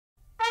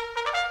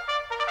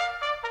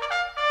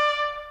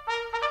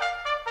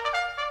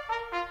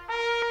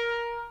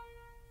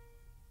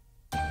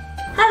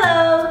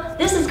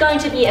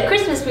going to be a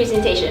Christmas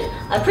presentation.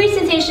 A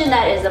presentation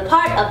that is a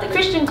part of the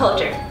Christian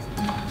culture.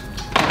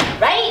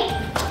 Right,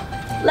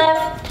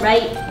 left,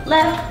 right,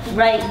 left,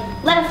 right,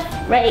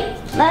 left, right,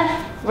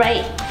 left,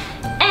 right.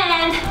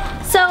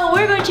 And so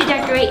we're going to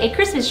decorate a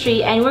Christmas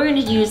tree and we're going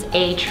to use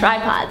a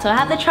tripod. So I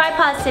have the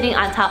tripod sitting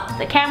on top of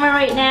the camera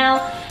right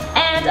now.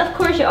 And of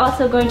course you're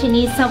also going to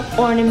need some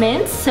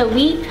ornaments. So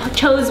we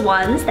chose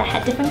ones that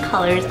had different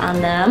colors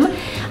on them.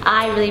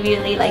 I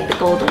really like the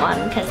gold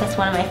one because that's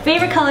one of my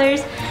favorite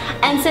colors.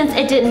 And since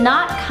it did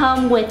not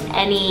come with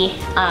any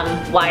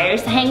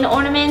wires to hang the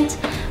ornament,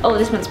 oh,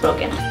 this one's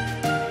broken.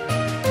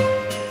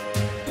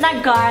 It's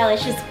not garland,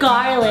 it's just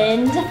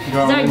garland. It's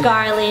our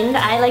garland.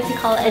 I like to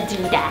call it a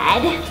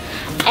doodad.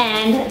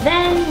 And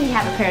then we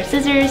have a pair of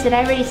scissors. Did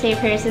I already say a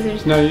pair of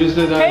scissors? No, use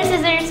the pair of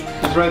scissors.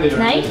 It's right there.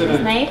 Knife?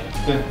 Knife?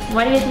 Yeah.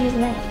 Why do we have to use a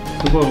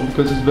knife? Well,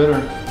 because it's better.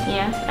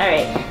 Yeah,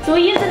 alright. So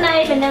we use a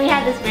knife and then we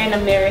have this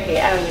random mirror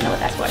here. I don't even know what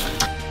that's for.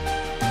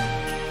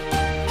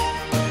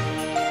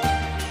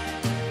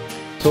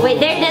 So, wait,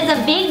 there's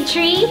a big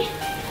tree.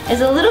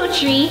 There's a little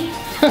tree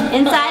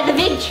inside the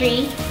big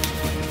tree.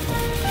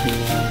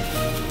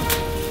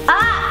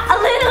 Ah, a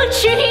little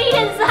tree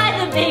inside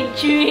the big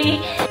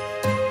tree.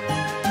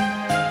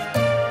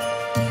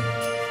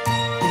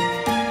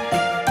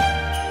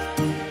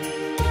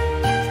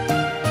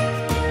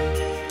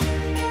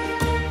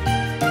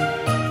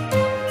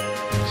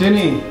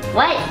 Jenny.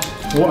 What?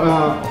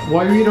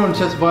 Why we don't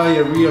just buy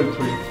a real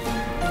tree?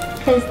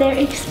 Because they're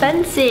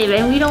expensive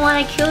and we don't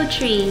want to kill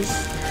trees.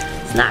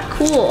 It's not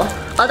cool.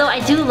 Although I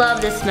do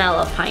love the smell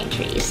of pine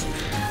trees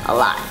a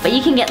lot. But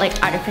you can get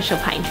like artificial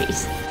pine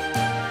trees.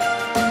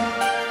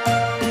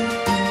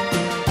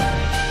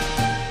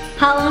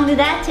 How long did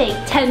that take?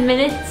 10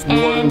 minutes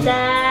and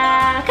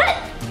cut!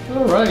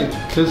 Alright,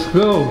 let's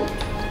go.